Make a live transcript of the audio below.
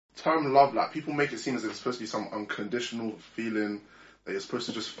term love, like, people make it seem as if it's supposed to be some unconditional feeling that you're supposed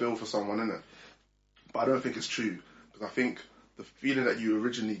to just feel for someone, innit? But I don't think it's true, because I think the feeling that you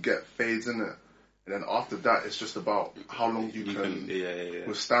originally get fades, innit? And then after that, it's just about how long you can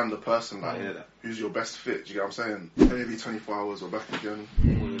withstand the person, like, who's your best fit, do you get what I'm saying? Maybe 24 hours or back again.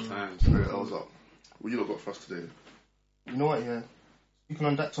 All the time. Straight L's up. What you lot got for us today? You know what, yeah? Speaking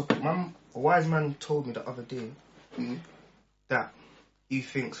on that topic, a wise man told me the other day that he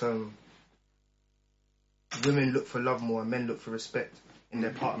thinks women look for love more and men look for respect in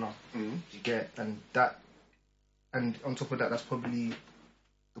their partner. You get, and on top of that, that's probably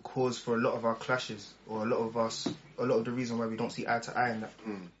the cause for a lot of our clashes, or a lot of the reason why we don't see eye to eye in that.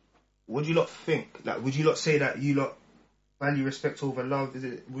 What do you lot think? Like, would you lot say that you lot value respect over love?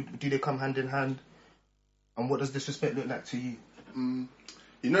 Do they come hand in hand? And what does disrespect look like to you?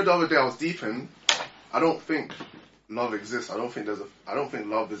 You know, the other day I was deep in. I don't think love exists. I don't think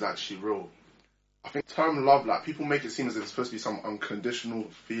love is actually real. I think term love, like, people make it seem as if it's supposed to be some unconditional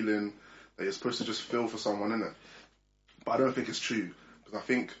feeling that you're supposed to just feel for someone, innit? But I don't think it's true, because I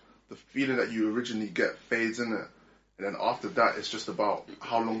think the feeling that you originally get fades, innit? And then after that, it's just about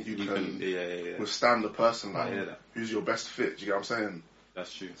how long you can withstand the person, like, who's your best fit, do you get what I'm saying?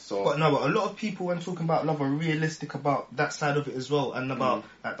 That's true. But a lot of people, when talking about love, are realistic about that side of it as well, and about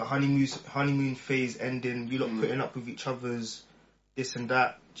like the honeymoon phase ending, you lot putting up with each other's this and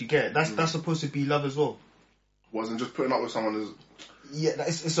that. Do you get it? That's supposed to be love as well. Wasn't just putting up with someone as... Yeah,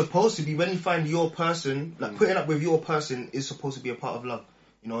 it's supposed to be. When you find your person, like putting up with your person is supposed to be a part of love.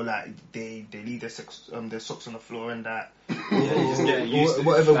 You know, like they leave their socks on the floor and that, or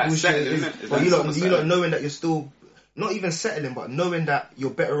whatever bullshit it is. But you lot knowing that you're still not even settling, but knowing that you're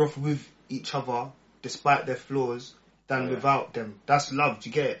better off with each other despite their flaws than without them. That's love. Do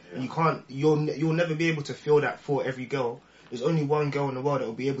you get it? Yeah. You can't. You'll never be able to feel that for every girl. There's only one girl in the world that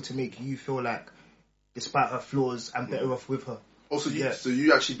will be able to make you feel like, despite her flaws, I'm better off with her. Also, so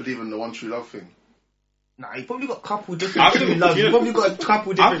you actually believe in the one true love thing? Nah, you probably got a couple different true loves. You probably got a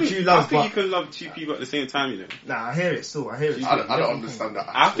couple different true loves. I think you can love two people at the same time, you know. Nah, I hear it still. I hear it. I don't understand that.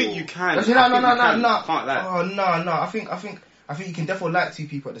 I think you can. No. Can't lie. Oh no. I think you can definitely like two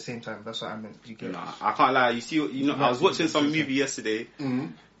people at the same time. That's what I meant. You get Nah, I can't lie. You see, I was watching some movie yesterday.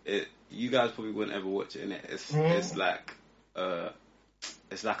 You guys probably wouldn't ever watch it, innit? It's like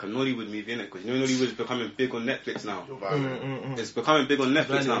it's like a Nollywood movie, innit? Because you know Nollywood is becoming big on Netflix now. It's becoming big on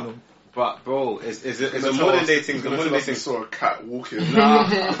Netflix now. But bro, it's a modern day thing. I saw a cat walking. Nah,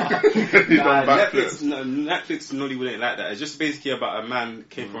 Netflix Nollywood ain't like that. It's just basically about a man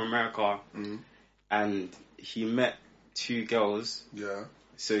came from America and he met two girls. Yeah.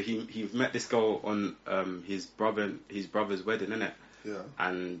 So he met this girl on his brother's wedding, innit? Yeah.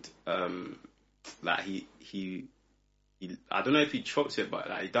 And like he I don't know if he chopped it, but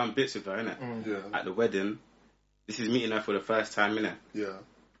like he done bits with her, innit? Yeah. At the wedding. This is meeting her for the first time, innit? Yeah.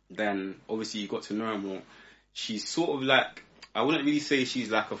 Then obviously you got to know her more. She's sort of like, I wouldn't really say she's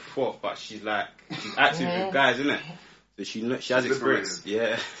like a thought, but she's active with guys, isn't it? So she has experience.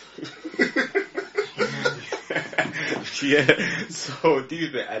 Yeah. Yeah. So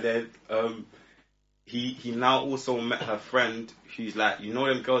deep it, and then he now also met her friend who's like, you know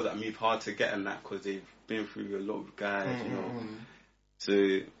them girls that move hard to get and that because they've been through a lot of guys, you know.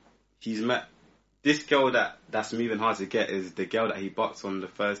 So he's met. This girl that's moving hard to get is the girl that he bucked on the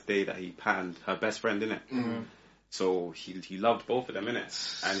first day that he panned, her best friend, innit? So he loved both of them,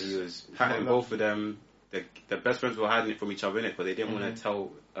 innit? And he was patting both of them. The best friends were hiding it from each other, innit? But they didn't want to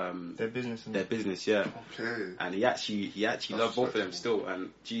tell their business, yeah. Okay. And he actually loved both of them still.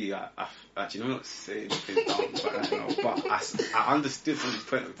 And gee, I actually, I'm not saying anything dumb, but I understood from his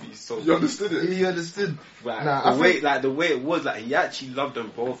point of view. So you understood it? You understood. Like, the way it was, like he actually loved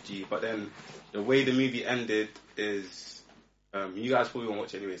them both, G. But then the way the movie ended is, you guys probably won't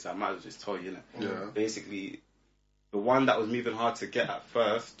watch anyway, so I might as well just tell you, innit? Yeah. Basically, the one that was moving hard to get at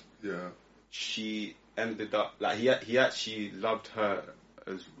first, she ended up, like, he actually loved her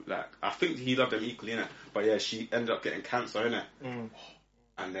as, like, I think he loved them equally, innit? But yeah, she ended up getting cancer, innit?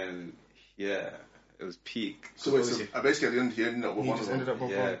 And then, yeah, it was peak. So basically at the end he ended up with one of them?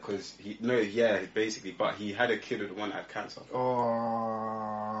 Yeah, because basically, but he had a kid with the one that had cancer.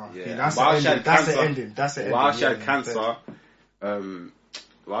 Oh, yeah. That's the ending. While she had cancer,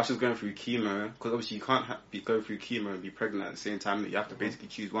 while she was going through chemo, because obviously you can't go through chemo and be pregnant at the same time. You have to basically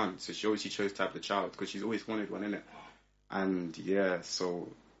choose one. So she obviously chose to have the child because she's always wanted one, innit? And yeah, so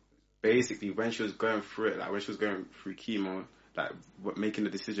basically when she was going through it, like when she was going through chemo, like making the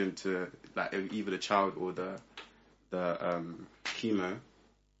decision to like either the child or the chemo,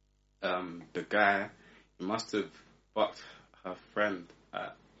 the guy, he must have fucked her friend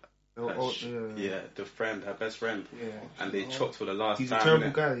at The friend, her best friend. Yeah. And they chopped for the last time. He's a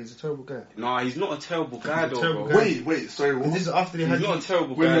terrible guy. He's a terrible guy. Nah, he's not a terrible guy though, bro. Wait, sorry, what? This is after they had. He's not a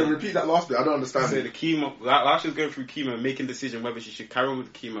terrible guy. Repeat that last bit, I don't understand. So the chemo, while she was going through chemo, making a decision whether she should carry on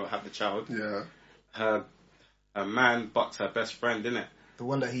with the chemo or have the child. Yeah. Her man bucked her best friend, didn't it? The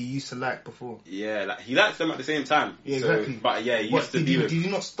one that he used to like before. Yeah, like he liked them at the same time. Yeah, exactly. But yeah, he used to be with. Did he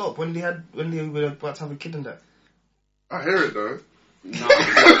not stop when they were about to have a kid and that? I hear it though. No.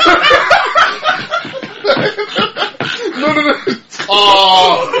 No.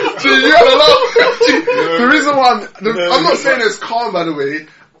 Oh, gee, you had a lot. The reason why I'm not saying it's calm, by the way.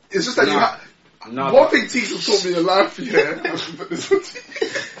 It's just that one thing Teeks has taught me in life, one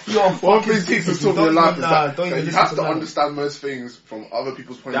thing Teeks has taught me in life is that you have to understand most things from other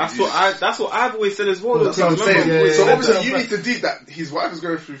people's point of view. That's what I've always said as well. That's what I'm saying. So obviously you need to deep that his wife is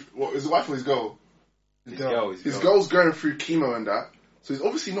going through. What is his wife or his girl? His girl's going through chemo and that, so he's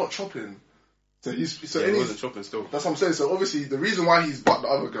obviously not chopping. So he wasn't chopping still. That's what I'm saying. So obviously the reason why he's bucked the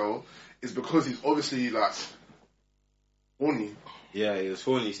other girl is because he's obviously like horny. Yeah, he was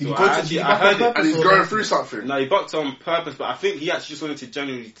horny still. I heard it, and he's going through something. No, he bucked her on purpose, but I think he actually just wanted to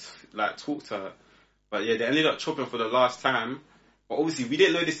genuinely talk to her. But yeah, they ended up chopping for the last time. But obviously we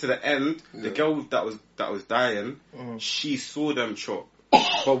didn't know this to the end. Yeah. The girl that was dying, she saw them chop.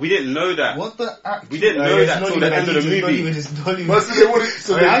 But we didn't know that. What the actual? We didn't know that till the end of the movie.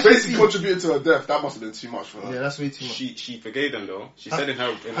 So they basically contributed to her death. That must have been too much for her. Yeah, that's way too much. She forgave them though. She said in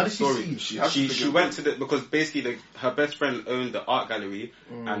her story. She went to because basically her best friend owned the art gallery,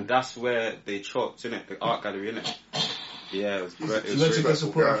 and that's where they chopped, innit? The art gallery, innit? Yeah, it was great. She went to go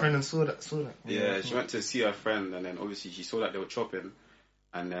support her friend and saw that. Yeah, she went to see her friend, and then obviously she saw that they were chopping.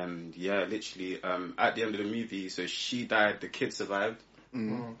 And then, literally, at the end of the movie, so she died, the kid survived.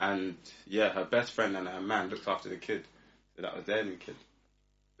 Mm-hmm. And her best friend and her man looked after the kid. So that was their new kid.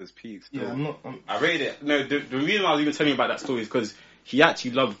 It was peaks. Yeah, I rated it. No, the reason why I was even telling you about that story is because he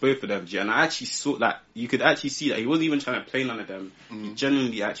actually loved both of them, and I actually saw that you could actually see that he wasn't even trying to play none of them. He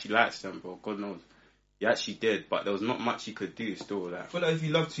genuinely actually likes them, bro. God knows. He actually did, but there was not much he could do still. Like. I feel like if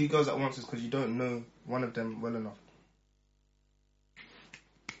you love two girls at once, it's because you don't know one of them well enough.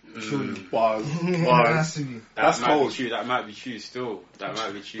 Surely. That's cold. That might be true still. That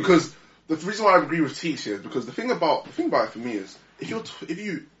might be true. Because the reason why I agree with Teeks here is because the thing about it for me is I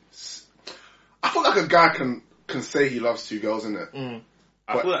feel like a guy can say he loves two girls, innit?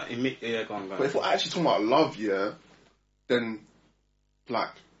 I feel like go on. But if we're actually talking about love, then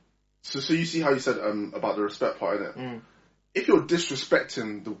like so you see how you said about the respect part, innit? If you're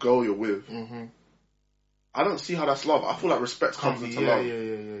disrespecting the girl you're with. I don't see how that's love. I feel like respect comes into love.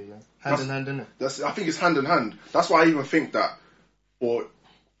 Yeah. Hand in hand, innit? I think it's hand in hand. That's why I even think that for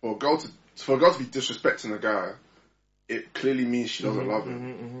a girl to be disrespecting a guy, it clearly means she doesn't love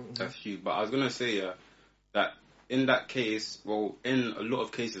him. That's huge. But I was gonna say that in that case, well, in a lot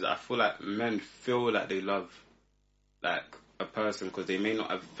of cases, I feel like men feel like they love like a person because they may not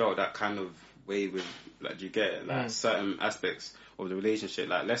have felt that kind of way with, like, do you get it? Like certain aspects of the relationship,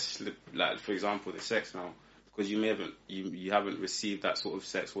 like for example the sex now, because you haven't received that sort of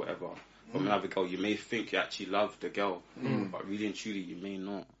sex whatever from another girl, you may think you actually love the girl, but really and truly you may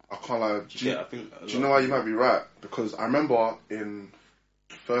not. I can't lie. Do you know why you might be right? Because I remember in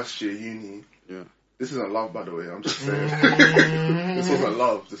first year uni, this isn't love, by the way, I'm just saying. This wasn't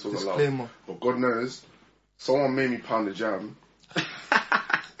love. But God knows, someone made me pound the jam.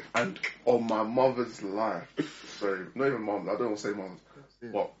 And on my mother's life, sorry, not even mom, I don't want to say mom,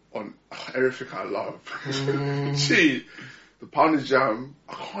 but on everything I love. Gee, the pounded jam,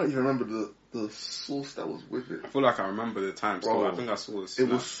 I can't even remember the sauce that was with it. I feel like I remember the time, so I think I saw this. It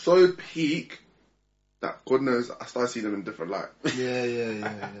was so peak that God knows I started seeing them in different light. Yeah. I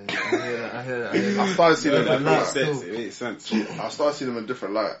hear that. I started seeing them in different light. It makes sense. I started seeing them in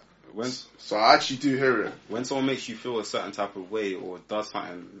different light. So I actually do hear it. When someone makes you feel a certain type of way or does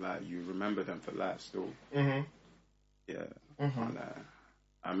something, like, you remember them for life still. Yeah. And,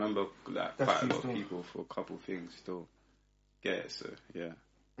 I remember like quite a lot of people for a couple of things still. Yeah, so yeah.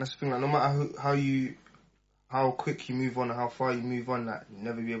 That's the thing, like, no matter how quick you move on or how far you move on, like, you'll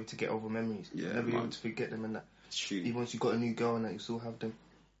never be able to get over memories. You'll never be able to forget them and that. It's true. Even once you got a new girl and that, you still have them.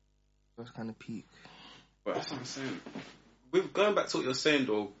 That's kind of peak. But that's what I'm saying. With going back to what you're saying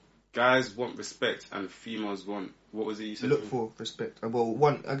though, guys want respect and females want, what was it you said? Look for respect. Well,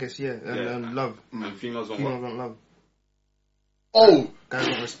 one, I guess, and love. And females want Females want love. Oh! Guys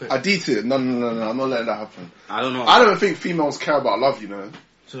want respect. I did it. No, I'm not letting that happen. I don't know. I don't think females care about love, you know.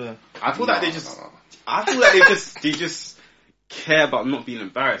 So, I feel like they just... I feel like they just care about not being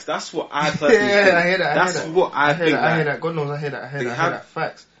embarrassed. That's what I personally think. I hear that. That's what I think. I hear that. God knows I hear that. I hear that.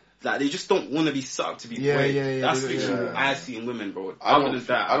 Facts. Like, they just don't want to be sucked to be played. That's literally what I see in women, bro. I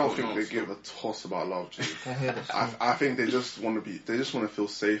don't think they give a toss about love, G. I think they just want to feel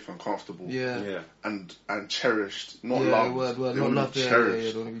safe and comfortable. And cherished, not loved. Not loved,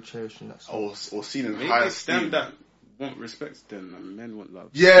 cherished. They want to be cherished in that sense. Or seen in maybe higher esteem. That want respect, then men want love.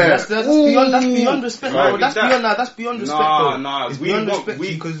 That's beyond respect, bro. That's beyond respect, bro. It's beyond respect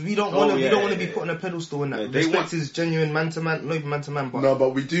because we don't want to be put on a pedestal in that. Respect is genuine man to man, not even man to man, but... No,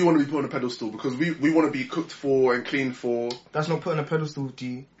 but we do want to be put on a pedestal because we want to be cooked for and cleaned for. That's not put on a pedestal, G.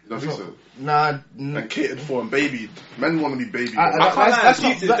 You don't think so? Nah. And catered for and babied. Men want to be babied.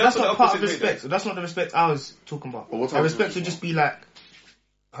 That's not part of respect. That's not the respect I was talking about. Well, respect would just be like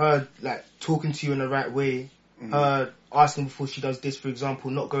her like talking to you in the right way. Her asking before she does this, for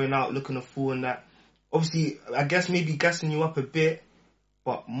example, not going out looking a fool and that. Obviously, I guess maybe gassing you up a bit,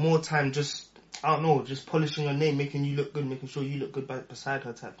 but more time just, I don't know, just polishing your name, making you look good, making sure you look good beside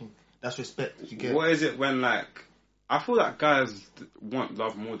her type thing. That's respect. You get. What is it when, like, I feel like guys want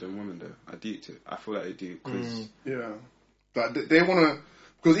love more than women though. I feel like they do. Cause Like, they want to,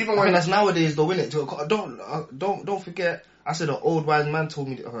 because even when... I mean, that's nowadays though, innit? Don't forget, I said an old wise man told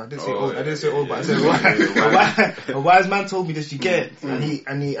me. I didn't say old. I didn't say old, but I said a wise man told me this. You get it,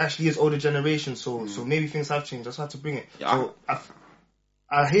 and he actually is older generation. So maybe things have changed. That's how to bring it. So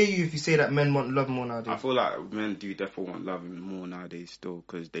I hear you if you say that men want love more nowadays. I feel like men do definitely want love more nowadays still,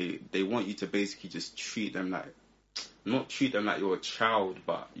 because they want you to basically just treat them like, not treat them like you're a child,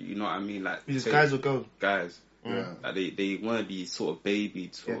 but you know what I mean, like just guys or girls. Guys. Like they want to be sort of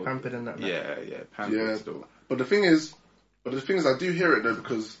babied, pampered and that. Pampered still. But the thing is, I do hear it though,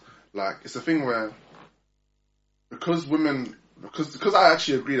 because like it's a thing where because I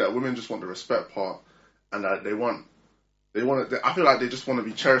actually agree that women just want the respect part, and that I feel like they just want to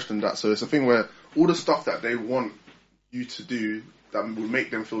be cherished in that. So it's a thing where all the stuff that they want you to do that will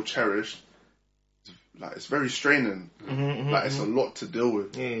make them feel cherished, like it's very straining. It's a lot to deal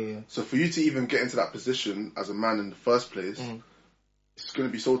with. So for you to even get into that position as a man in the first place, it's going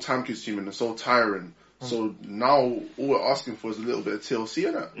to be so time consuming and so tiring. So now all we're asking for is a little bit of TLC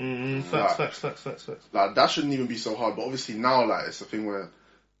in it. Facts. Like that shouldn't even be so hard. But obviously now, like it's a thing where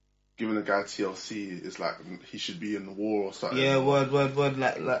giving a guy TLC is like he should be in the war or something. Yeah, word.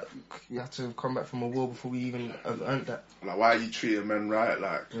 Like you have to come back from a war before we even have earned that. Like, why are you treating men right?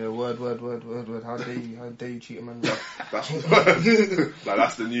 Like, yeah, word. How dare you treat a man right?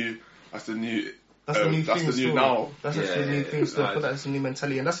 That's the new thing now. That's the new thing still. I feel like that's the new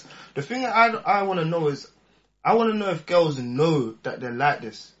mentality, and that's the thing that I want to know is, I want to know if girls know that they're like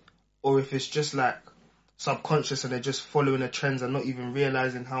this, or if it's just like subconscious and they're just following the trends and not even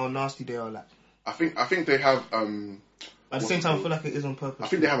realizing how nasty they are. Like, I think they have. At the same time, I feel like it is on purpose. I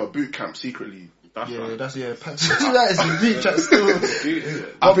think they have a boot camp secretly. That is a boot camp still.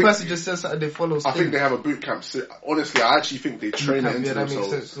 One person just says something, they follow. I think they have a boot camp. Honestly, I actually think they train it into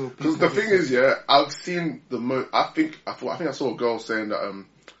themselves. Because the thing is, I've seen I think I saw a girl saying that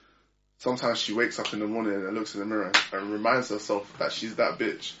sometimes she wakes up in the morning and looks in the mirror and reminds herself that she's that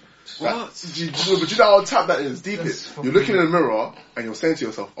bitch. What? But you know how tap that is? Deep it. You're looking in the mirror and you're saying to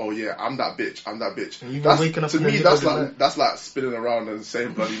yourself, "Oh yeah, I'm that bitch. I'm that bitch." To me, that's like spinning around and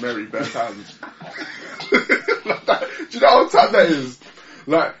saying Bloody Mary bare times. Like that. Do you know how tap that is?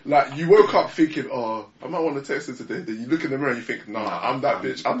 Like you woke up thinking, "Oh, I might want to text her today." Then you look in the miror and you think, "Nah, I'm that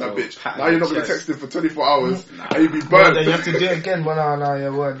bitch. I'm that bitch." Now you're not going to text him for 24 hours and you'll be burned. Then you have to do it again.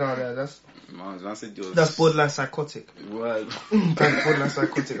 That's borderline psychotic. Word. That's borderline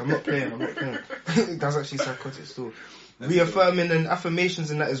psychotic. I'm not playing. That's actually psychotic still. Reaffirming and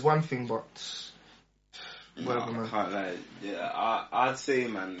affirmations and that is one thing, but whatever, man. I can't lie. Yeah, I'd say,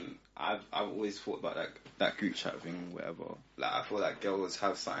 man, I've always thought about that group chat thing, whatever. Like, I feel like girls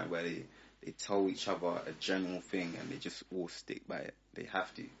have something where they tell each other a general thing and they just all stick by it. They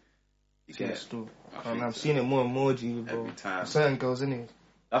have to. You get it? I've seen it more and more, G, bro. Every time. Certain girls, innit?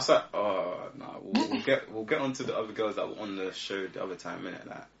 That's like, we'll get onto the other girls that were on the show the other time, innit?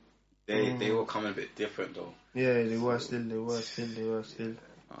 Like, they were coming a bit different though. Yeah, they were still.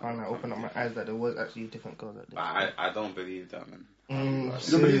 I opened up my eyes that there was actually different girls out there. I don't believe that, man. You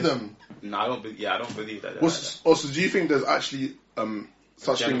don't believe them? No, I don't believe that. So do you think there's actually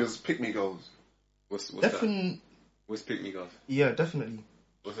such thing as pick-me girls? What's definitely. What's pick-me girls? Yeah, definitely.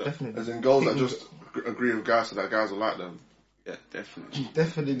 What's that? Definitely. As in girls that just agree with guys so that guys will like them. Yeah, definitely.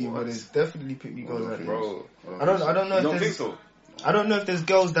 Definitely, but there's definitely pick-me girls out there. Bro, I don't know. You don't think so? I don't know if there's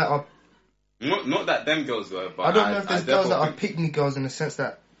girls that are. Not that them girls were, but I don't know if there's girls that are pick-me girls in the sense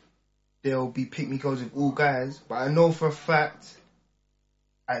that they'll be pick-me girls with all guys, but I know for a fact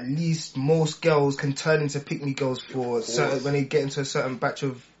at least most girls can turn into pick-me girls for certain, when they get into a certain batch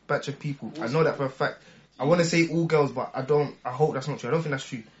of batch of people. I know that for a fact. I want to say all girls, but I hope that's not true. I don't think that's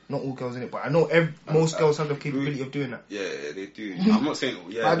true. Not all girls in it, but I know most girls have the capability of doing that. Yeah, they do. I'm not saying.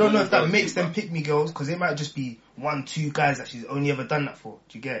 Yeah, but I don't know if that makes them pick me girls, because it might just be 1-2 guys that she's only ever done that for.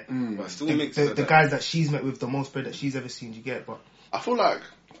 Do you get? But still the guys that she's met with the most bread that she's ever seen. Do you get? But I feel like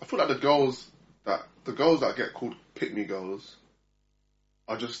the girls that get called pick me girls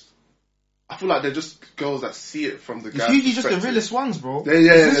are just. I feel like they're just girls that see it from the guys. It's usually just the realest ones, bro.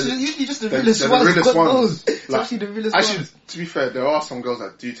 Yeah. It's usually just the realest ones. It's actually the realest ones. To be fair, there are some girls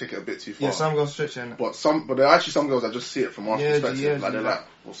that do take it a bit too far. Yeah, some girls stretch it. But there are actually some girls that just see it from our perspective. Yeah, like they're like,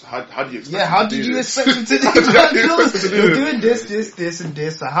 well, so how do you expect? Yeah, how did you expect them to do that? You're doing this, and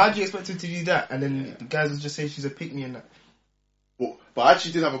this. So how do you expect them to do that? And then the guys will just say she's a pick me and that. Well, but I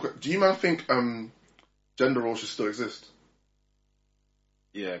actually did have a question. Do you man think gender roles should still exist?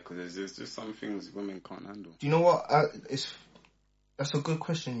 Yeah, because there's just some things women can't handle. Do you know what? That's a good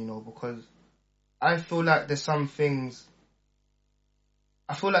question, because I feel like there's some things.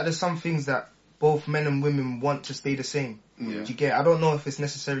 I feel like there's some things that both men and women want to stay the same. Yeah. Do you get? I don't know if it's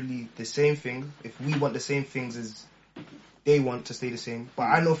necessarily the same thing. If we want the same things as they want to stay the same, but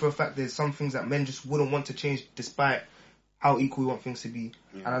I know for a fact there's some things that men just wouldn't want to change despite how equal we want things to be.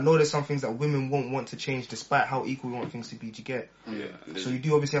 Yeah. And I know there's some things that women won't want to change despite how equal we want things to be. Do you get? Yeah. So you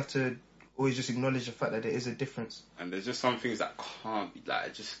do obviously have to always just acknowledge the fact that there is a difference. And there's just some things that can't be,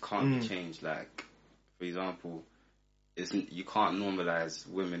 like, just can't be changed. Like, for example, you can't normalize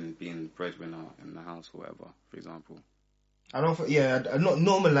women being breadwinner in the house or whatever, for example. Not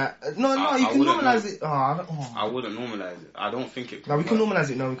normalize. No, you can normalize it. I wouldn't normalize it. I don't think it. No, we can normalize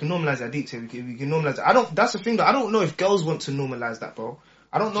it. No, we can normalize it. We can normalize it. That's the thing that I don't know if girls want to normalize that, bro.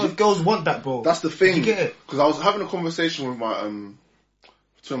 I don't know if girls want that, bro. That's the thing. You get it? Because I was having a conversation with my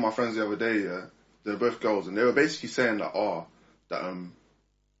two of my friends the other day. Yeah, they're both girls, and they were basically saying that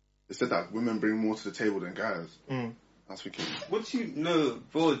they said that women bring more to the table than guys. I was thinking, what do you know,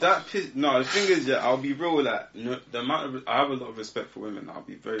 bro? The thing is, I'll be real. Like, the amount of I have a lot of respect for women. I'll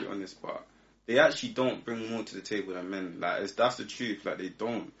be very honest, but they actually don't bring more to the table than men. Like, that's the truth. Like, they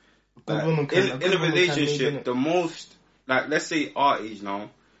don't. Like, in a relationship, the most, like, let's say our age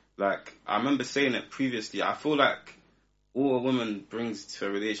now. Like, I remember saying it previously. I feel like all a woman brings to a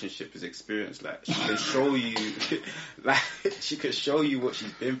relationship is experience. Like, she can show you, what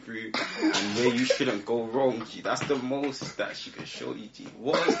she's been through and where you shouldn't go wrong, G. That's the most that she can show you, G.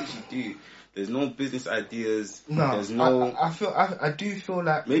 What else could she do? There's no business ideas. No, there's no. I do feel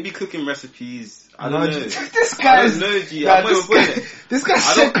like maybe cooking recipes. I don't know. This guy. I don't know, G. This guy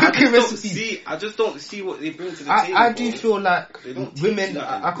said cooking recipes. I just don't see what they bring to the table. I do feel like women.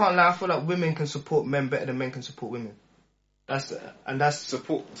 I can't lie. I feel like women can support men better than men can support women. That's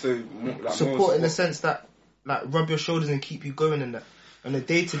support. So like support in the sense that, like, rub your shoulders and keep you going in that. On a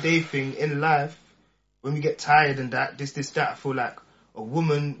day-to-day thing in life, when we get tired and that, that, I feel like a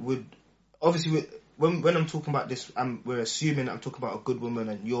woman would obviously when I'm talking about this, we're assuming that I'm talking about a good woman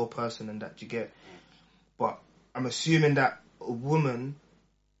and your person and that, you get. But I'm assuming that a woman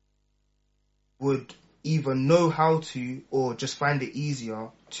would either know how to or just find it easier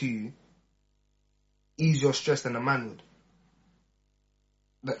to ease your stress than a man would.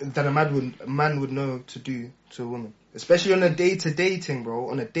 That a man would know to do to a woman, especially on a day-to-day thing, bro.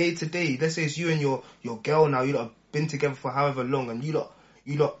 On a day-to-day, let's say it's you and your girl now. You lot have been together for however long, and you lot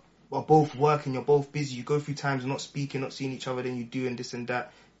are both working. You're both busy. You go through times of not speaking, not seeing each other. Then you doing this and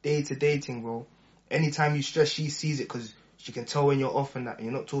that. Day-to-day thing, bro. Anytime you stress, she sees it because she can tell when you're off and that, and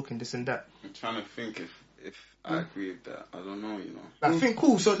you're not talking this and that. I'm trying to think if I agree with that. I don't know, I think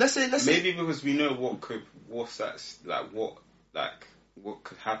cool. So let's say maybe because we know what could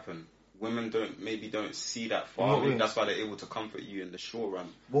happen. Women don't see that far. Maybe that's why they're able to comfort you in the short run.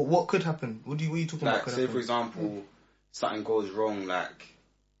 What could happen? What are you talking about? Say for example, something goes wrong, like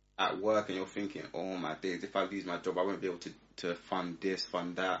at work, and you're thinking, "Oh my days, if I lose my job, I won't be able to fund this,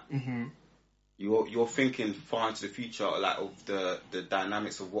 fund that." Mm-hmm. You're thinking far into the future, like of the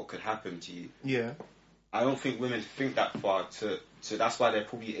dynamics of what could happen to you. Yeah. I don't think women think that far. So that's why they're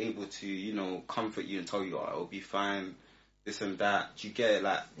probably able to comfort you and tell you, "Oh, it'll be fine." This and that. Do you get it?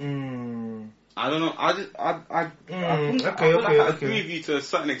 Like, I don't know. I agree with you to a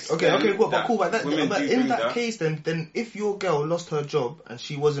certain extent. Okay, cool. But in that case, then if your girl lost her job and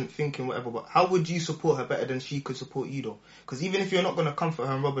she wasn't thinking whatever, but how would you support her better than she could support you though? Because even if you're not gonna comfort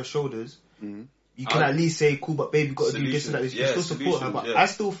her and rub her shoulders, you can at least say, "Cool, but babe, you got to do this and that." You can still support her, but I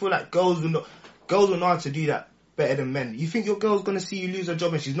still feel like girls will know how to do that better than men. You think your girl's gonna see you lose her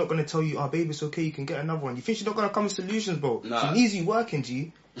job and she's not gonna tell you, "Oh, babe, it's okay, you can get another one"? You think she's not gonna come with solutions, bro? Nah. She needs you working,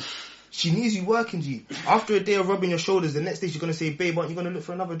 G. she needs you working, G. After a day of rubbing your shoulders, the next day she's gonna say, babe, aren't you gonna look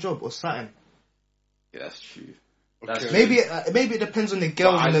for another job or something? Yeah, that's true. Okay. Maybe it depends on the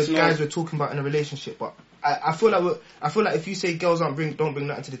girls and the guys we're talking about in a relationship, but I feel like if you say girls don't bring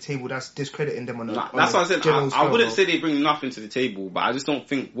nothing to the table, that's discrediting them on the. That's what I said. I wouldn't say they bring nothing to the table, but I just don't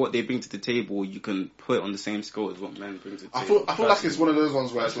think what they bring to the table you can put on the same scale as what men bring to the table. I feel like it's one of those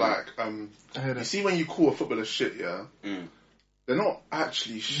ones where it's like you see when you call a footballer shit, yeah. They're not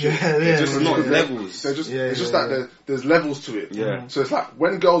actually shit. They're just not levels. They're just it's just that there's levels to it. Yeah. So it's like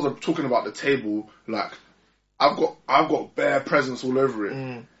when girls are talking about the table, like I've got bare presents all over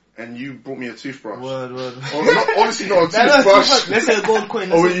it. And you brought me a toothbrush. Word. Obviously not a toothbrush. Let's say a gold coin.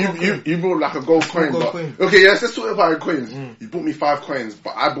 You brought like a gold coin. Okay, yes, let's talk about coins. You bought me 5 coins,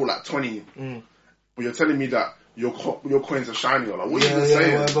 but I bought like 20. But you're telling me that your coins are shiny. Like, what are you even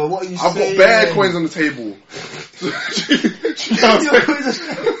saying? But what are you I've saying? got bare coins on the table.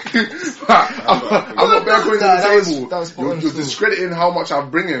 I've got bare coins on the table. You're discrediting how much I'm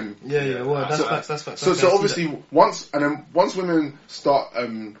bringing. Yeah. Well, that's facts. So obviously, once women start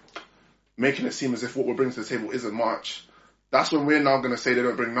making it seem as if what we're bringing to the table isn't much, that's when we're now going to say they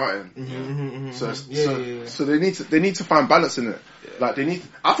don't bring nothing. So they need to find balance in it. Yeah. Like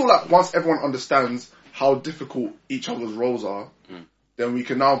I feel like once everyone understands how difficult each other's roles are, then we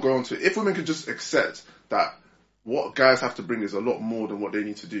can now go on to, if women could just accept that what guys have to bring is a lot more than what they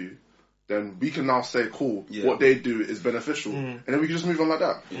need to do, then we can now say, cool, what they do is beneficial. And then we can just move on like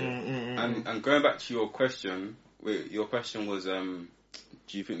that. And going back to your question, your question was, do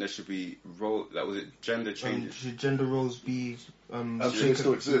you think there should be was it gender changes? Should gender roles be, should they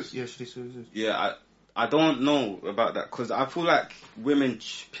still exist? Yeah, should they still exist? Yeah, I don't know about that, because I feel like women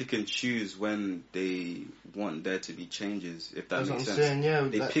pick and choose when they want there to be changes, if that makes sense. Saying, yeah,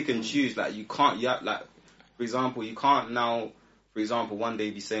 they pick and choose, like you can't, for example, you can't now, one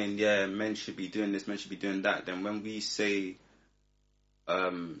day be saying, yeah, men should be doing this, men should be doing that, then when we say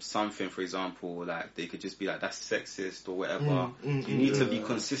something, for example, like they could just be like, that's sexist or whatever. You need to be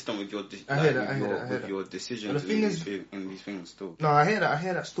consistent with your your decisions in these things still. No, I hear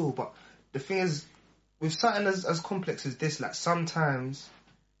that still, but the thing is, with something as complex as this, like sometimes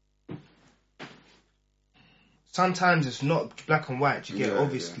it's not black and white, you get it,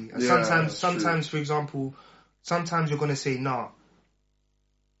 obviously. Yeah. And sometimes, for example, sometimes you're going to say, nah,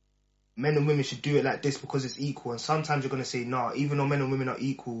 men and women should do it like this because it's equal. And sometimes you're going to say, nah, even though men and women are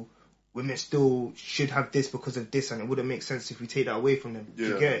equal, women still should have this because of this, and it wouldn't make sense if we take that away from them. Do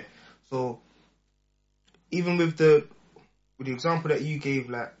you get it? So, even with the example that you gave,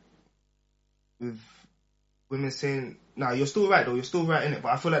 like, with women saying, nah, you're still right though, you're still right in it,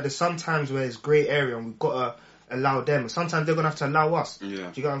 but I feel like there's some times where it's grey area and we've got to allow them. Sometimes they're going to have to allow us. Yeah. Do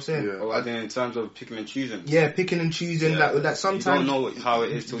you get what I'm saying? Yeah. I think in terms of picking and choosing. Yeah, picking and choosing. Like sometimes... You don't know how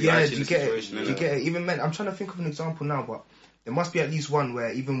it is till you're actually in the situation. You get it. Even men, I'm trying to think of an example now, but there must be at least one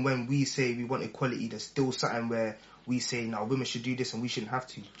where even when we say we want equality, there's still something where we say, no, women should do this and we shouldn't have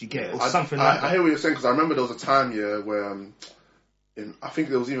to. Do you get it? Or something like that. I hear what you're saying, because I remember there was a time, where... I think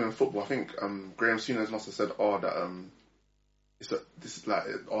there was even in football. I think Graham Souness must have said, that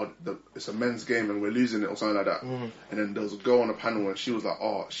it's a men's game and we're losing it or something like that. And then there was a girl on the panel and she was like,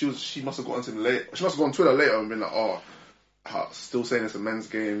 she must have gone to late. She must have gone on Twitter later and been like, still saying it's a men's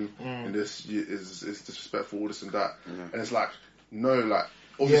game and this is disrespectful, all this and that. And it's like, no, like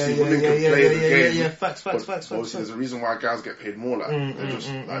obviously women can play the game. Yeah, facts. Obviously, there's a reason why guys get paid more. Like,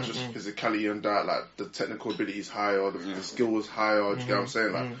 just physicality and that. Like, the technical ability is higher, the skill is higher. Do you get what I'm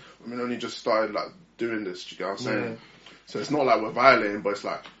saying? Like, women only just started like doing this. Do you get what I'm saying? So it's not like we're violating, but it's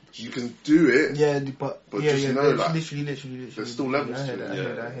like you can do it. Yeah, but just know, like, literally. there's still levels to it. I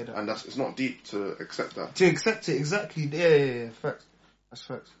hear that. And it's not deep to accept that. To accept it, exactly. Yeah. Facts. That's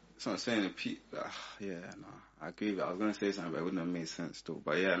facts. That's what I'm saying. I agree with it. I was going to say something, but it wouldn't have made sense still.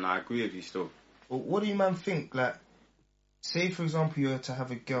 But yeah, I agree with you still. Well, what do you, man, think? Like, say, for example, you were to have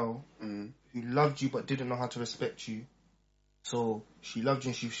a girl who loved you but didn't know how to respect you. So, she loved you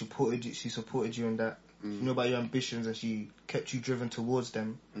and she supported you in that. She knew about your ambitions and she kept you driven towards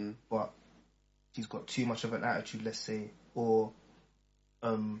them. But she's got too much of an attitude, let's say. Or,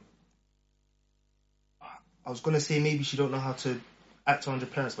 I was going to say maybe she don't know how to act around your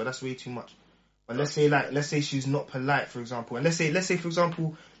parents, but that's way too much. But let's say she's not polite, for example, and let's say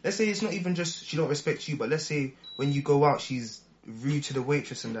it's not even just she don't respect you, but let's say when you go out she's rude to the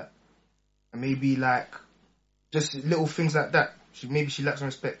waitress and that, and maybe like just little things like that. Maybe she lacks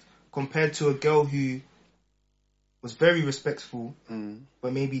respect compared to a girl who was very respectful,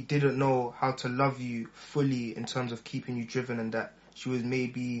 but maybe didn't know how to love you fully in terms of keeping you driven, and that she was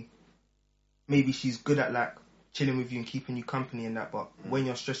maybe she's good at like chilling with you and keeping you company and that. But when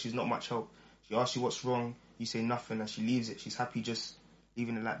you're stressed, she's not much help. She asks you what's wrong, you say nothing, and she leaves it. She's happy just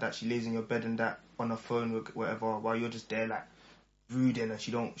leaving it like that. She lays in your bed and that on her phone or whatever, while you're just there like brooding, and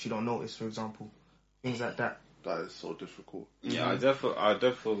she don't notice, for example, things like that. That is so difficult. Yeah, I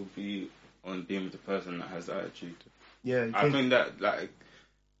definitely be on being with the person that has the attitude. Yeah, I think that like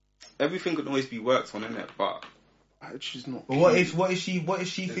everything could always be worked on, innit? But attitude's not. But what if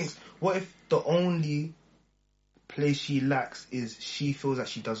she thinks? What if the only place she lacks is she feels that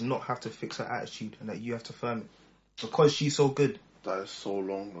she does not have to fix her attitude and that you have to firm it because she's so good? That is so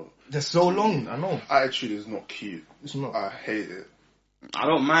long though. That's so long, I know. Attitude is not cute. It's not. I hate it. I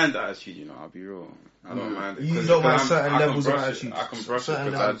don't mind the attitude, you know, I'll be real. I don't mind it. You don't mind certain levels of attitude. I can brush certain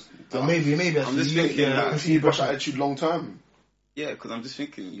it levels. Maybe I'm just thinking that you brush attitude long term. Yeah, because I'm just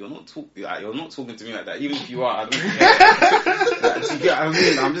thinking you're not talking to me like that. Even if you are, I don't care. Like, do you get what I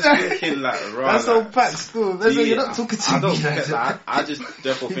mean? I'm just thinking like, right. That's all packed school. You're not talking to me. I don't get that. I just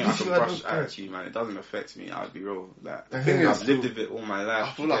therefore think I can brush attitude, man. It doesn't affect me. I'll be real. Like, I've lived with it all my life.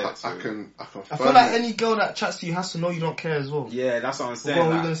 I feel like I can. I feel like any girl that chats to you has to know you don't care as well. Yeah, that's what I'm saying. What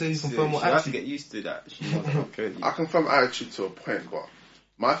are we gonna say? You confirm what attitude? She has to get used to that. She knows I don't care. I confirm attitude to a point, but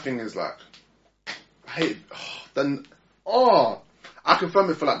my thing is like, I hate. I confirm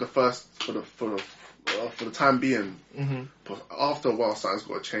it for like for the time being, but after a while, something's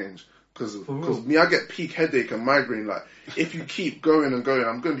got to change. Because me, I get peak headache and migraine. Like, if you keep going and going,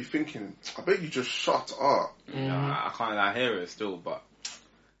 I'm going to be thinking, I bet you just shut up. I can't. I hear it still, but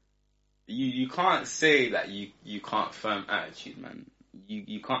you can't say that you can't firm attitude, man.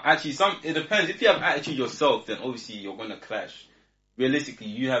 You can't actually. It depends. If you have attitude yourself, then obviously you're going to clash. Realistically,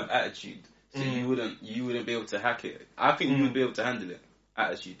 you have attitude. So you wouldn't be able to hack it. I think you would be able to handle it.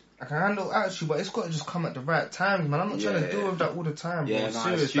 Attitude. I can handle attitude, but it's got to just come at the right time, man. I'm not trying to deal with that all the time, bro.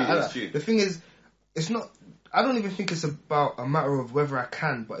 Serious. It's true. The thing is, it's not. I don't even think it's about a matter of whether I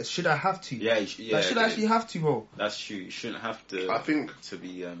can, but it's should I have to? Should I actually have to, bro? That's true. You shouldn't have to. I think to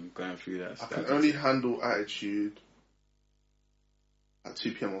be going through that. I can only handle attitude at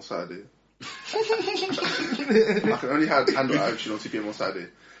 2 p.m. on Saturday. I can only handle attitude on 2 p.m. on Saturday.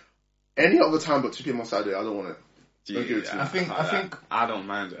 Any other time but 2 p.m. on Saturday, I don't want it. I think I don't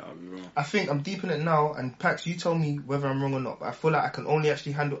mind it. I'll be wrong. I think I'm deep in it now, and Pax, you tell me whether I'm wrong or not. But I feel like I can only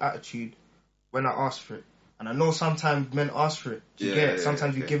actually handle attitude when I ask for it, and I know sometimes men ask for it. Do you get it?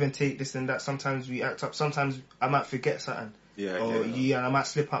 Sometimes we give and take this and that. Sometimes we act up. Sometimes I might forget something. And I might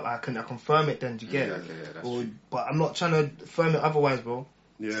slip up. I confirm it then. Do you get it? But I'm not trying to firm it otherwise, bro.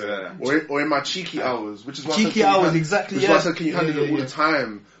 Yeah. Or in my cheeky hours, which is why cheeky hours, exactly. Which is why I said, can you handle it all the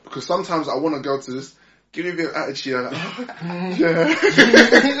time? Because sometimes I want a girl to just give me a bit of attitude. I'm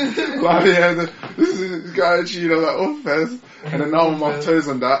like, this is good attitude. I'm like, oh, fez. And then now I'm on my toes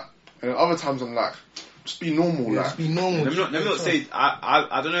on that. And then other times I'm like, just be normal. Just be normal. Let me not say,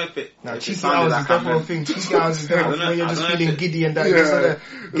 I don't know if it... cheeky hours is definitely a thing. Cheeky hours is definitely when you're just feeling giddy and that. You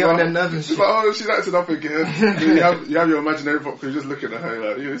just get on their nerves and shit. Like, oh, she's acting up again. you have your imaginary popcorn, you're just looking at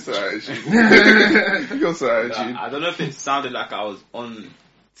her like, you're so attitude. You're so attitude. I don't know if it sounded like I was on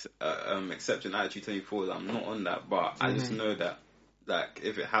accepting attitude 24. I'm not on that, but I just know that, like,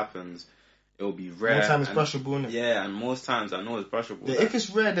 if it happens, it'll be rare. Most times it's brushable, isn't it? Yeah, and most times I know it's brushable. Yeah, if it's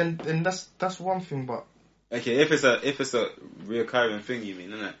rare, then that's one thing, but... Okay, if it's a reoccurring thing, you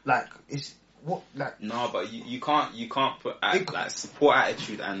mean, isn't it? Like, it's... What, like... No, but you can't put, like, support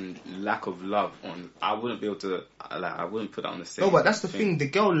attitude and lack of love on... I wouldn't be able to... I wouldn't put that on the same... No, but that's the thing. The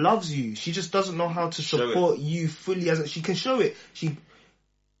girl loves you. She just doesn't know how to support you fully as... She can show it.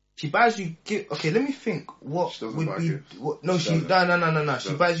 She buys you gift. Okay, let me think. What would be? No. She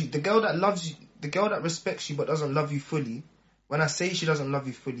buys you. The girl that loves you, the girl that respects you but doesn't love you fully. When I say she doesn't love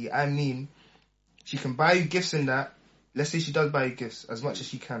you fully, I mean she can buy you gifts in that. Let's say she does buy you gifts as much as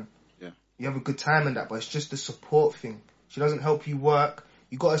she can. Yeah. You have a good time in that, but it's just the support thing. She doesn't help you work.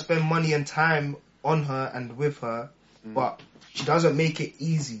 You got to spend money and time on her and with her, but she doesn't make it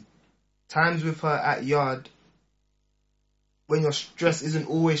easy. Times with her at yard. When you're stressed, isn't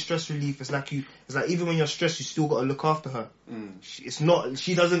always stress relief. It's like even when you're stressed, you still got to look after her. It's not.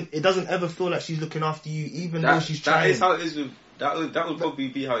 She doesn't. It doesn't ever feel like she's looking after you, even though she's trying. That is how it is with. That would probably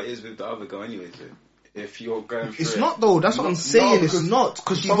be how it is with the other girl, anyway. So if you're going through it's not though. That's what I'm saying. It's not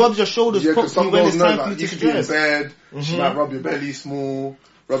because she rubs your shoulders properly when it's time for you to stress. You can be in bed. She might rub your belly small,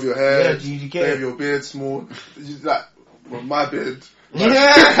 rub your hair, you get your beard small. Like my beard.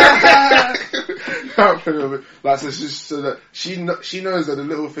 Yeah. Like so that she knows that the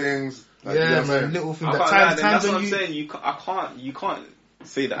little things. Like, man, little things. That's what I'm saying. You can't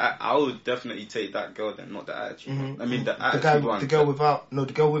say that I would definitely take that girl then, not the attitude one. I mean the attitude one. The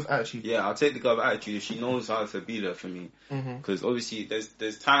girl with attitude. Yeah, I'll take the girl with attitude if she knows how to be there for me. Because obviously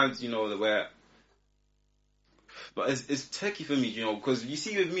there's times, you know, where... But it's tricky for me, you know, because you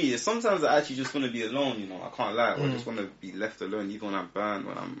see with me, sometimes I actually just want to be alone, you know, I can't lie. Or I just want to be left alone, even when I'm burned,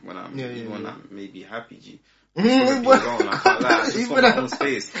 when I'm maybe happy, G. I just want to be alone, I can't lie. I just want my own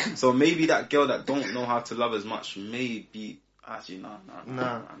space. So maybe that girl that don't know how to love as much, maybe... Actually, nah.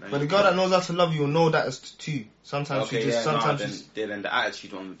 But the girl that knows how to love you will know that as too. Sometimes then the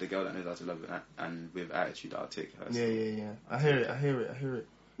attitude one with the girl that knows how to love you and with attitude, I'll take her. Yeah. I hear it.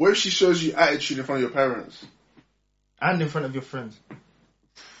 What if she shows you attitude in front of your parents? And in front of your friends.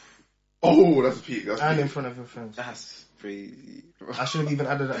 Oh, that's a peak. In front of your friends. That's crazy. I should have even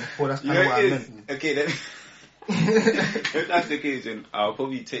added that before. That's kind of what I meant. Okay, then. If that's the case, then I'll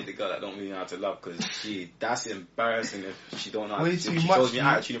probably take the girl that don't really know how to love, because that's embarrassing if she don't know how to. If she shows me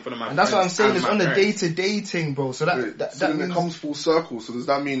attitude in front of my friends. And that's what I'm saying. It's on the day-to-day thing, bro. So then it comes full circle. So does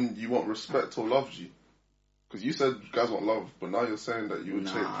that mean you want respect or love, G? Because you said you guys want love, but now you're saying that you would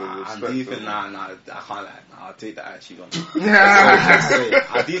take the respect. I can't lie. I'll take the attitude on.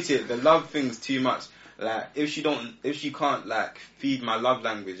 I do take the love things too much. Like if she can't like feed my love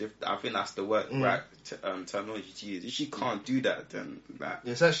language, I think that's the word right terminology to use. If she can't do that, then like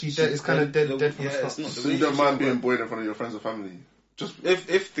it's actually dead. It's kind of dead from the start. So you don't mind being buoyed in front of your friends or family? Just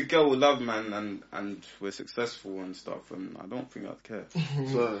if the girl will love man and we're successful and stuff, and I don't think I'd care.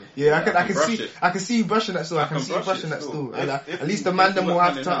 So yeah, I can see you brushing that still. I can see you brushing that still. At least the man then will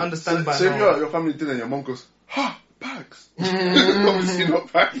have to understand by now. So if your family dinner, your mom goes, ha, bags. Obviously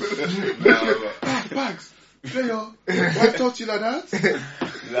not bags. Bags. Why taught you like that?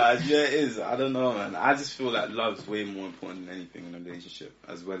 Yeah, it is. I don't know, man. I just feel like love's way more important than anything in a relationship,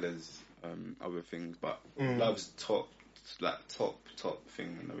 as well as other things. But love's top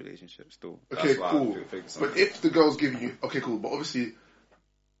thing in a relationship still. Okay, cool. But if the girl's giving you... Okay, cool. But obviously...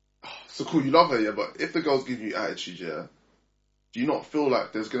 So cool, you love her, yeah, but if the girl's giving you attitude, yeah, do you not feel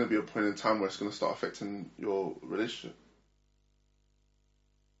like there's going to be a point in time where it's going to start affecting your relationship?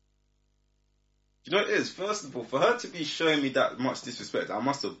 You know what it is? First of all, for her to be showing me that much disrespect, I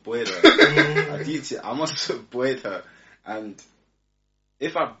must have buoyed her. I must have buoyed her. And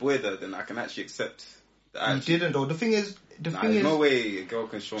if I buoyed her, then I can actually accept the attitude. You didn't, though. The thing is... There's no way a girl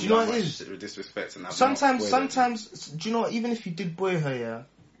can show me that much disrespect. And sometimes, do you know what? Even if you did buoy her,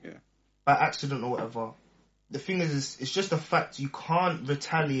 yeah, by accident or whatever, the thing is, it's just a fact. You can't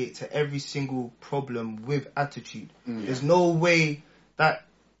retaliate to every single problem with attitude. There's no way that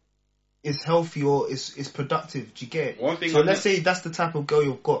is healthy or is productive. Do you get it? So let's say that's the type of girl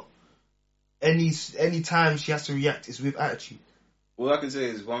you've got. Any time she has to react is with attitude. All I can say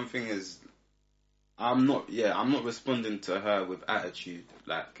is one thing is I'm not responding to her with attitude.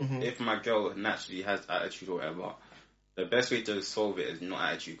 Like if my girl naturally has attitude or whatever, the best way to solve it is not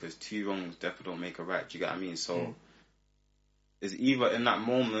attitude, because two wrongs definitely don't make a right. Do you get what I mean? So it's either in that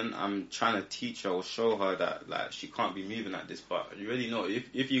moment I'm trying to teach her or show her that like she can't be moving like this, but you really know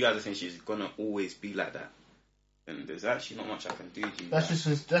if you guys are saying she's gonna always be like that, then there's actually not much I can do. That's just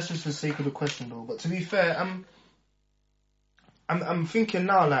for the sake of the question, though. But to be fair, I'm thinking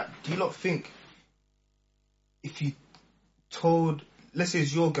now, like, do you not think if you told, let's say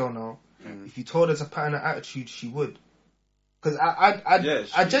it's your girl now, if you told her to pattern her attitude, she would? Because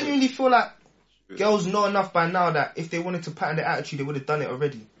I genuinely feel like girls know enough by now that if they wanted to pattern their attitude, they would have done it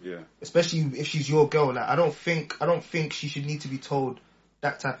already. Yeah. Especially if she's your girl. Like, I don't think she should need to be told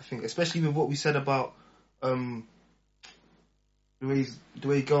that type of thing. Especially with what we said about the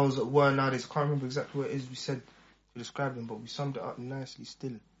way girls were nowadays. I can't remember exactly what it is we said to describe them, but we summed it up nicely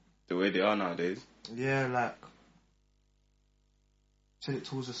still. The way they are nowadays? Yeah, like, said it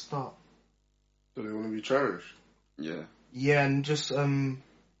towards the start. Do they want to be cherished? Yeah. Yeah, and just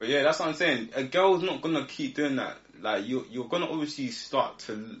But yeah, that's what I'm saying. A girl's not gonna keep doing that. Like you're gonna obviously start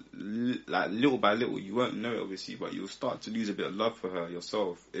to like little by little. You won't know it obviously, but you'll start to lose a bit of love for her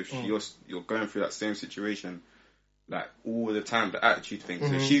yourself if you're going through that same situation like all the time. The attitude thing.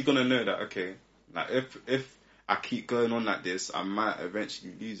 So she's gonna know that like if I keep going on like this, I might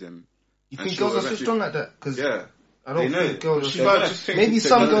eventually lose him. You think girls are so strong like that? Cause yeah. I don't think girls are. Maybe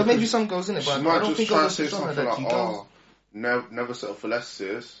some girls in it, but I don't think girls are so strong like that. Never settle for less,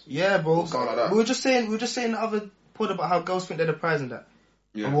 sis. Yeah, bro. Something like that. We were just saying the other pod about how girls think they're the prize and that.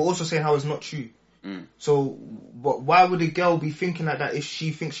 Yeah. And we're also saying how it's not true. So, why would a girl be thinking like that if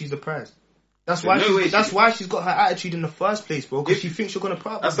she thinks she's the prize? That's why she's got her attitude in the first place, bro. Because she thinks you're gonna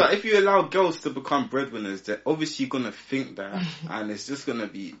part. That's like if you allow girls to become breadwinners, they're obviously gonna think that, and it's just gonna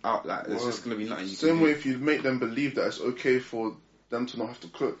be out like it's just gonna be nothing. Same way, if you make them believe that it's okay for them to not have to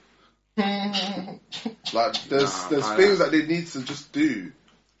cook. Like, there's things that they need to just do.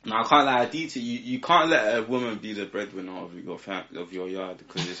 No, I can't lie. You can't let a woman be the breadwinner of your yard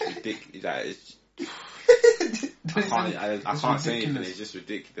because it's ridiculous. Like, I can't say anything. It's just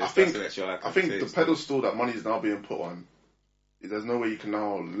ridiculous. I think the pedestal that money is now being put on, there's no way you can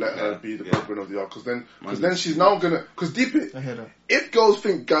now let her be the breadwinner of the yard, because then she's now gonna, because deep it, if girls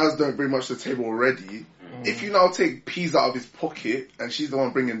think guys don't bring much to the table already, if you now take peas out of his pocket and she's the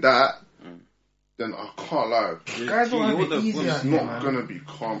one bringing that, then I can't lie. Guys don't have it easy. It's not gonna be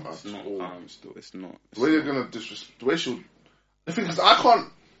calm at all. It's not. The way they're gonna the way she'll. The thing is, I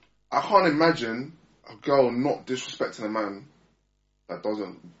can't imagine a girl not disrespecting a man that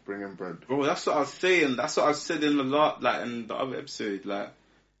doesn't bring in bread. Bro, that's what I was saying. That's what I said in in the other episode. Like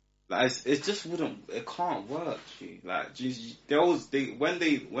it just wouldn't. It can't work. Girls, when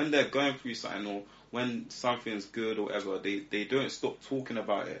they're going through something, or when something's good or whatever, they don't stop talking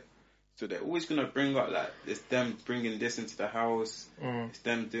about it. So they're always gonna bring up like it's them bringing this into the house, it's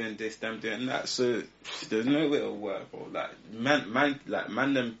them doing this, them doing that. So there's no way it'll work. Or like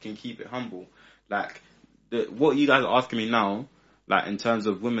man them can keep it humble. Like what you guys are asking me now, like in terms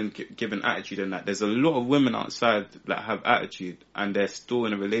of women giving attitude and that, there's a lot of women outside that have attitude and they're still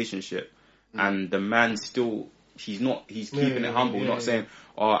in a relationship, and the man still he's keeping it humble, not saying,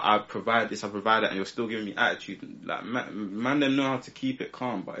 oh, I provide this, I provide that, and you're still giving me attitude. Like man them know how to keep it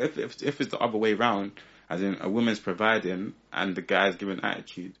calm. But if it's the other way round, as in a woman's providing and the guy's giving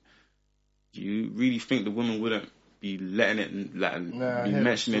attitude, do you really think the woman wouldn't be letting it be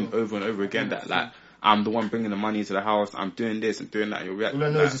mentioning over and over again that like I'm the one bringing the money into the house, I'm doing this and doing that? You're reacting. All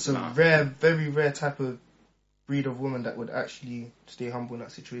I know is it's a very rare type of breed of woman that would actually stay humble in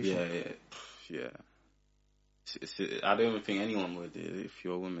that situation. Yeah. I don't even think anyone would if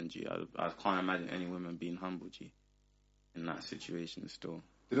you're a woman, G. I can't imagine any woman being humble, G, in that situation still.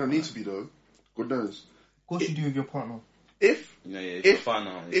 They don't need to be, though. God knows. Of course you do with your partner. If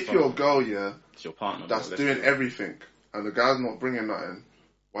you're a girl, it's your partner that's doing everything, and the guy's not bringing nothing,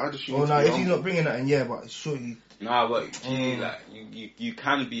 why does she need to be if humble? he's not bringing nothing, but sure you... Nah, but G, you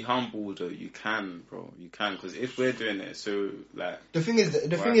can be humble though. You can, bro. You can, because if we're doing it, so like the thing is,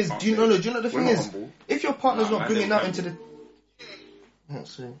 do you know the thing is, humble. If your partner's not bringing that into the,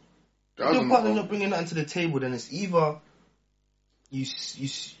 if your partner's not bringing that into the table, then it's either you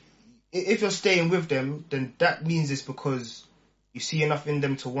if you're staying with them, then that means it's because you see enough in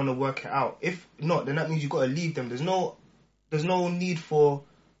them to want to work it out. If not, then that means you've got to leave them. There's no need for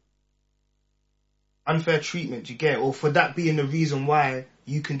unfair treatment, you get it? Or for that being the reason why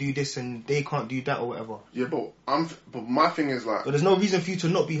you can do this and they can't do that or whatever. Yeah, but my thing is like... But there's no reason for you to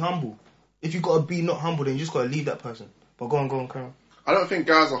not be humble. If you got to be not humble, then you just got to leave that person. But go on, Karen. I don't think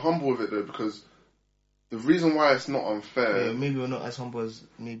guys are humble with it though, because the reason why it's not unfair... Yeah, maybe we're not as humble as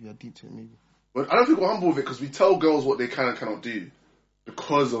maybe I did to it, maybe. But I don't think we're humble with it because we tell girls what they can and cannot do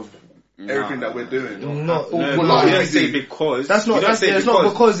because of... everything that we're doing. You don't say because. That's not because. That's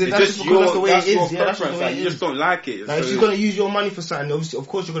just because that's the way it is. Yeah, that's the way you just don't like it. Like, if she's gonna use your money for something, obviously, of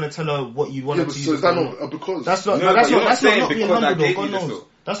course, you're gonna tell her what you want her to use. So is that not because? That's not being humble though. God knows.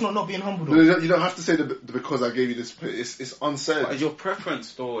 That's not being humble though. You don't have to say because I gave you this. It's unsaid. But your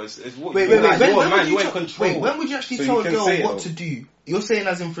preference though is what. Wait. When would you actually tell a girl what to do? You're saying,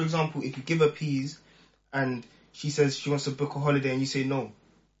 as in, for example, if you give her peas and she says she wants to book a holiday and you say no.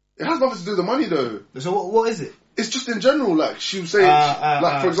 It has nothing to do with the money, though. So what is it? It's just in general. Like she'll say,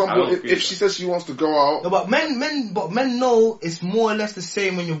 for example, if she says she wants to go out. No, but men know it's more or less the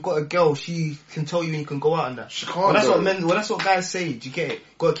same when you've got a girl. She can tell you when you can go out and that. She can't. That's what guys say. Do you get it?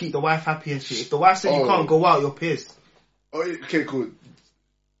 Got to keep the wife happy and shit. If the wife says you can't go out, you're pissed. Oh, okay, cool.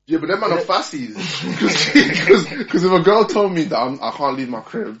 Yeah, but them man are fassies. Because if a girl told me that I can't leave my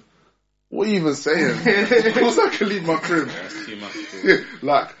crib, what are you even saying? Of course I can leave my crib. That's too much.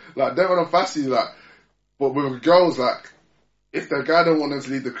 Like them are fussy, but with girls, like, if the guy don't want them to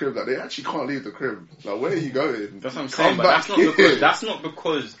leave the crib, like, they actually can't leave the crib. Like, where are you going? That's what I'm saying, but that's not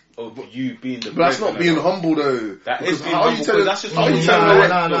because of you being the... But that's not being humble, though. That is being humble, because that's just what you don't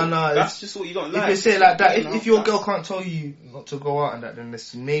like. No. That's just what you don't like. If you say it like that, if your girl can't tell you not to go out and that, then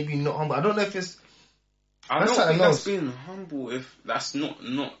it's maybe not humble. I don't know if it's... I don't think that's being humble if that's not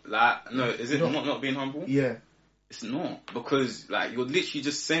like... No, is it not being humble? Yeah. It's not, because like you're literally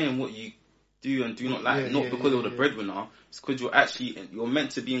just saying what you do and do not like, because of the breadwinner. It's because you're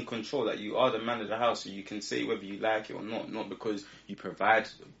meant to be in control. Like you are the man of the house, so you can say whether you like it or not because you provide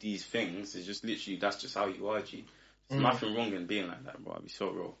these things. It's just literally that's just how you are, G. There's nothing wrong in being like that, bro. I'd be so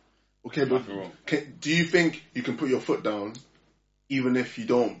wrong. Okay, but nothing wrong. Do you think you can put your foot down even if you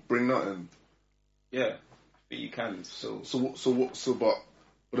don't bring nothing? Yeah, I But you can.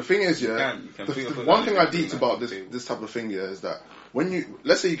 But the thing is, yeah, the one thing I deeped about this type of thing, yeah, is that when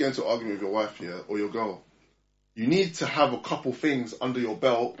let's say you get into an argument with your wife, yeah, or your girl, you need to have a couple things under your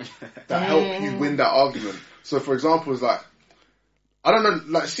belt that help you win that argument. So, for example, it's like, I don't know,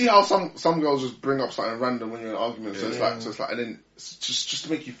 like, see how some girls just bring up something random when you're in an argument. So it's like, and then it's just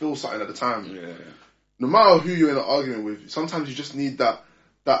to make you feel something at the time. Yeah. No matter who you're in an argument with, sometimes you just need that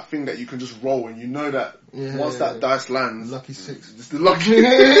thing that you can just roll, and you know that once that dice lands, lucky six. It's the lucky.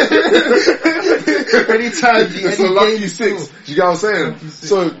 Anytime, it's a lucky six. Do you get what I'm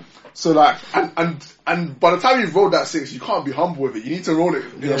saying? So like, and by the time you've rolled that six, you can't be humble with it. You need to roll it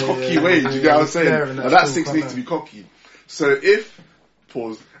in a cocky way. Do you get what I'm saying? Now that six needs to be cocky. So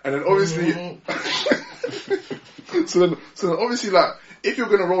pause, and then obviously, so then obviously, like, if you're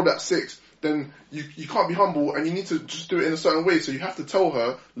gonna roll that six, then you can't be humble, and you need to just do it in a certain way. So you have to tell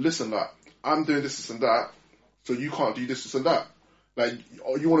her, listen, like, I'm doing this and that, so you can't do this and that. Like,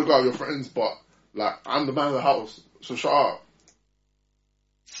 you want to go out with your friends, but like, I'm the man of the house, so shut up.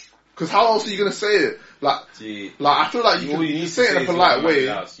 Because how else are you gonna say it? Like, I feel like you say it in a polite way.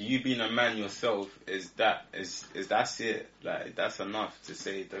 You being a man yourself is that's it. Like, that's enough to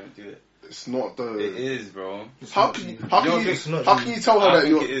say don't do it. It's not though. It is, bro. How can you tell her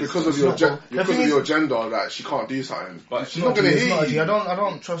that because of your gender that she can't do something? But she's not gonna hear you. I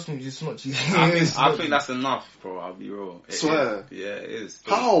don't trust me. It's not G. I think that's enough, bro. I'll be real. Swear. Yeah, it is.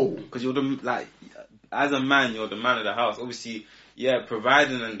 How? Because you're as a man, you're the man of the house. Obviously. Yeah,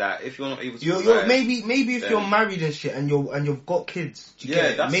 providing and that. If you're not able to, you're maybe if you're married and shit, and you've got kids.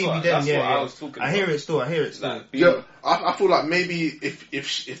 That's maybe what I was talking about. I hear it still. Like, yeah, I feel like maybe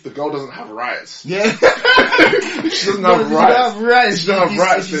if the girl doesn't have rights, yeah, she doesn't have rights. She doesn't have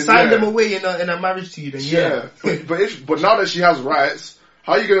rights. She signed them away in a marriage to you. Then yeah. But now that she has rights,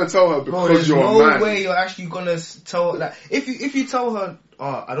 how are you gonna tell her because you're a man? There's no way you're actually gonna tell her, like, if you tell her,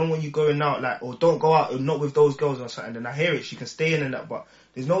 I don't want you going out, like, or don't go out, or not with those girls or something, then I hear it, she can stay in and that, but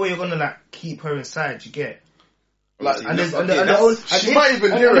there's no way you're gonna, like, keep her inside, you get? Like, she might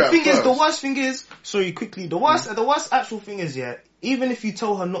even hear it. The thing is, the worst thing is, sorry, quickly, the worst actual thing is, yeah, even if you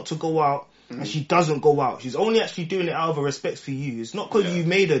tell her not to go out, and she doesn't go out, she's only actually doing it out of a respect for you. It's not because you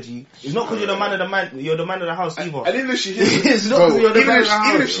made her, G. It's not because you're the man of the house either. And even if she hears it, it's not because you're the man of the house.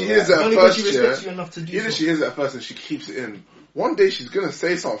 Even if she hears it at first, she respects you enough to do even if she hears it at first and she keeps it in, one day she's gonna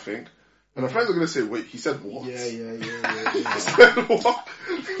say something, and her friends are gonna say, "Wait, he said what?" Yeah. He said what?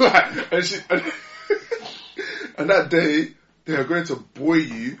 Like, and that day they are going to boy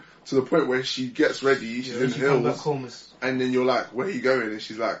you to the point where she gets ready, she's in heels, and then you're like, "Where are you going?" And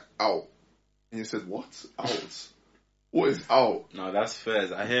she's like, "Out." And you said, "What? Out? What is out?" No, that's fair.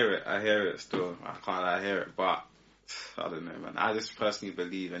 I hear it still. I hear it, but I don't know, man. I just personally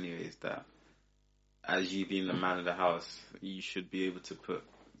believe, anyways, that as you being the man of the house, you should be able to put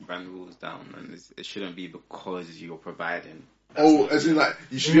brand rules down, and it shouldn't be because you're providing. As in, like,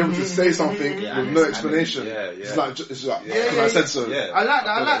 you should be able to say something with no explanation. It's like because I said so. Yeah. I like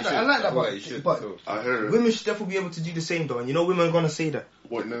that. But I hear it. Women should definitely be able to do the same though, and you know women are gonna say that.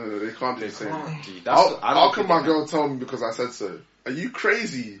 What? No, they can't do the same. How can my girl tell me because I said so? Are you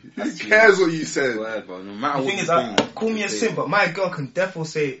crazy? Who cares what you said? The thing is, call me a simp, but my girl can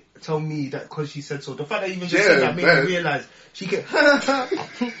definitely tell me that because she said so. The fact that even just said that made me realise she can.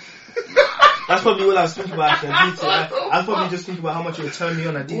 That's probably all I was thinking about. Actually, I was probably just thinking about how much it would turn me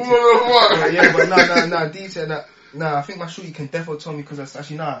on at detail. But no, detail. I think my shorty can definitely tell me because that's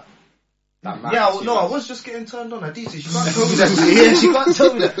actually I was just getting turned on at detail. She can't tell me that. Yeah, she can't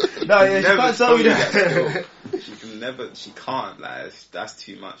tell me that. No, yeah, she can't tell me that. She can't. Like, that's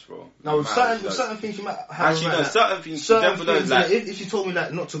too much, bro. No, with certain things she might have. Actually, no, certain things. Like, if she told me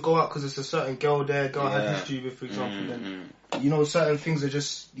like not to go out because it's a certain girl there, I had history with, for example, then you know certain things are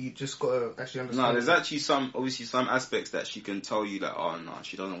you just gotta actually understand. No, there's actually some aspects that she can tell you that, oh no,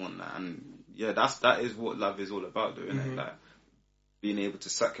 she doesn't want that, and yeah, that is what love is all about, though, isn't it? Like, being able to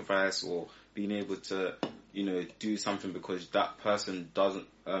sacrifice or being able to, you know, do something because that person doesn't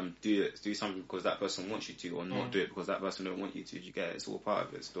do something because that person wants you to, or not do it because that person don't want you to. You get it? It's all part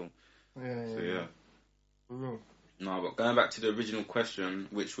of it still. Yeah. No, but going back to the original question,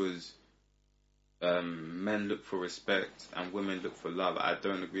 which was men look for respect and women look for love, I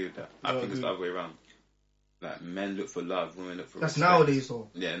don't agree with that. I think it's the other way around. Like, men look for love, women look for respect. That's nowadays, though.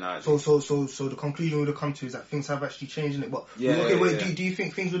 Yeah, nowadays. So the conclusion we would have come to is that things have actually changed, innit? But do you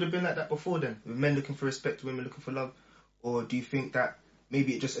think things would have been like that before then? With men looking for respect, women looking for love? Or do you think that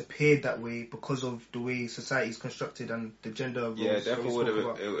maybe it just appeared that way because of the way society is constructed and the gender roles. Yeah, definitely would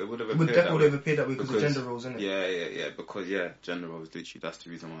have appeared that way because of gender roles, isn't it? Yeah, because gender roles. Literally, that's the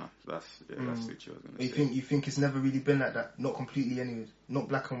reason why. That's literally what I was gonna say. You think it's never really been like that? Not completely, anyways. Not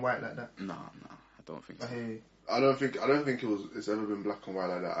black and white like that. Nah, I don't think so. I don't think it's ever been black and white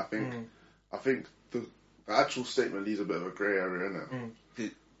like that. I think the actual statement leaves a bit of a grey area in it.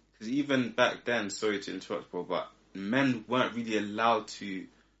 Because even back then, sorry to interrupt, bro, but men weren't really allowed to.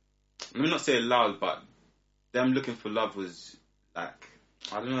 Let me not say allowed, but them looking for love was like,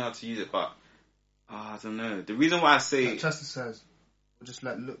 I don't know how to use it, but I don't know. The reason why I say like chastised, or just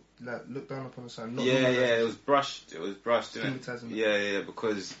look down upon the sun. It was brushed. Didn't it? Yeah,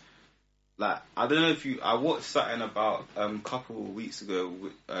 because like I don't know if I watched something about a couple of weeks ago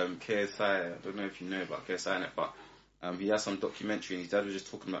with KSI. I don't know if you know about KSI, but he had some documentary and his dad was just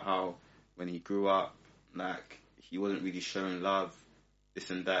talking about how when he grew up, like he wasn't really showing love,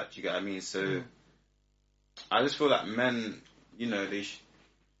 this and that. Do you get what I mean? So I just feel like men, they.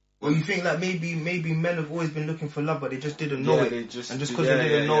 Well, you think like maybe men have always been looking for love, but they just didn't know it, and just because they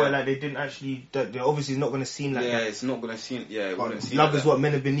didn't know it, like they didn't actually. That obviously it's not going to seem like that. It's not going to seem. Yeah, it wouldn't seem. Love is what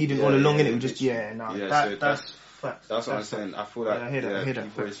men have been needing all along, and it was just that's facts. That's what I'm saying. I feel like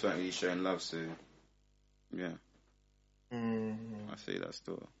people just weren't really showing love, so yeah. I say that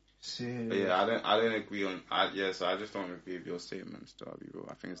still. But I don't agree on. So I just don't agree with your statements. To be real,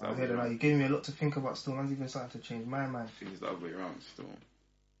 I think it's that way around. You gave me a lot to think about. Still, I'm even starting to change my mind. I think it's the other way around still.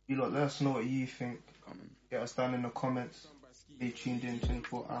 You lot, let us know what you think. Get us down in the comments. Stay tuned in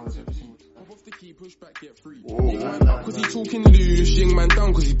 24 hours every single time. Cause he talking loose, young man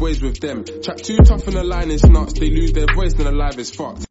down cause he boys with them. Chat too tough on the line is nuts. They lose their voice, then the live is fucked.